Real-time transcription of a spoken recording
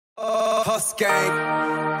Hustle game.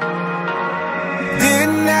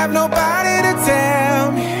 Didn't have nobody to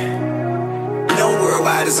tell me. No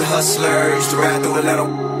worldwide is a hustler. Used to ride through a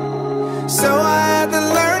little. So I had to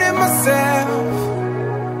learn it myself.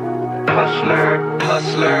 Hustler,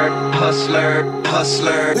 hustler, hustler,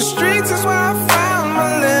 hustler. The streets is where I found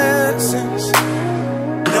my lessons.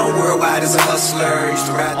 No worldwide is a hustler. Used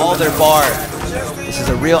to ride all their bar. This is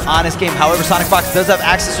a real honest game. However, Sonic Fox does have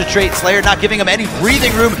access to trait. Slayer not giving him any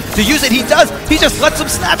breathing room to use it. He does. He just lets him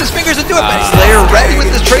snap his fingers and do it. But Slayer ready with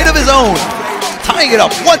this trait of his own. Tying it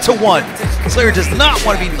up 1-1. Slayer does not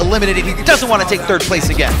want to be eliminated. He doesn't want to take third place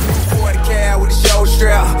again. With a show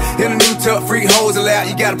strap in a new tuck, free hoes allowed.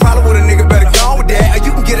 You got a problem with a nigga, better go with that. Or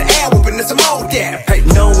you can get an ad whooping and some more that. Hey,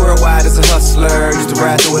 no worldwide is a hustler. Used to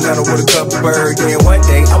ride through Atlanta with a couple birds. Then one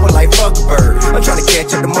day I was like, fuck a bird. I'm trying to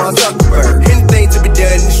catch up to Mark Zuckerberg. Anything to be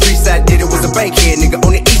done in the streets I did. It was a bankhead nigga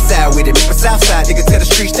on the east side with it. But south side nigga tear the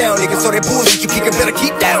streets down, nigga. So that bullshit you kickin' better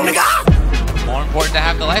keep down, nigga. More important to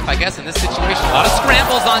have the life, I guess, in this situation. A lot of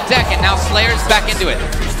scrambles on deck, and now Slayer's back into it.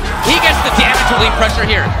 He gets the damage relief pressure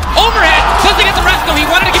here. Overhead, doesn't get the rest, though. He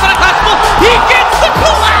wanted to give it a classical. He gets the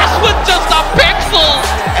clash with just a pixel!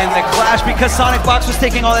 And the clash, because Sonic Fox was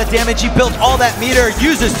taking all that damage, he built all that meter,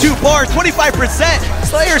 uses 2 bars, 25%.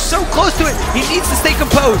 Slayer's so close to it, he needs to stay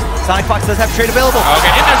composed. Sonic Fox does have trade available.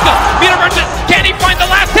 Okay, and there's the meter merchant. Can he find the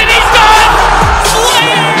last hit? He's done!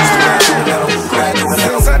 Slayer!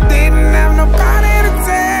 I didn't have nobody to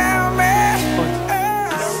tell me.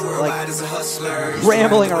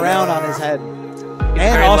 Rambling around on his head.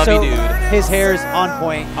 And also, his hair is on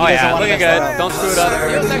point. Oh yeah, looking good. Don't screw it up.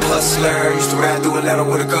 Hustler, used to ride through Atlanta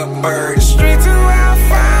with a couple birds. Streets are where I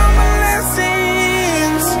found my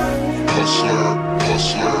lessons.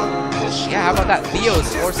 Yeah, how about that? Theo's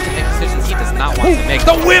forced to make decisions he does not want to make.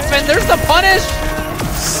 The whiff, and there's the punish!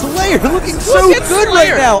 Slayer looking so good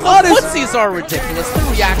right now. The footsies are ridiculous. The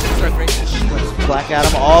reactions are great. Black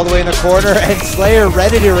Adam all the way in the corner, and Slayer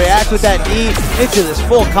ready to react with that knee into this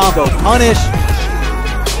full combo punish.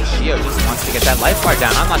 Theo just wants to get that life bar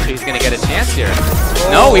down. I'm not sure he's going to get a chance here.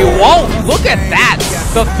 No, he won't. Look at that.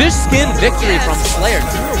 The fish skin victory from Slayer.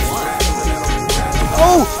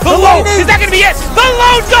 Oh, the low! Is that going to be it? The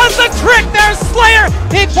low does the trick there, Slayer!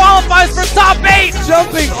 He qualifies for top 8!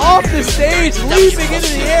 Jumping off the stage, leaping into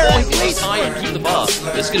the air. High and keep the bar.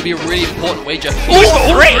 This is going to be a really important wager. Oh,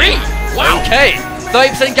 3! Wow. Okay.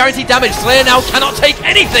 30% guaranteed damage. Slayer now cannot take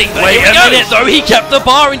anything. Wait a minute, though. He kept the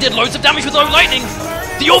bar and did loads of damage with low lightning.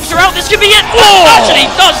 The orbs are out. This could be it. Oh! Actually,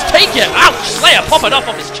 he does take it. Ouch! Slayer popping up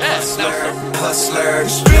off his chest. Hustler,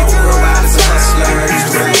 no worldwide is a hustler.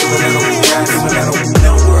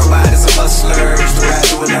 No worldwide is a hustler.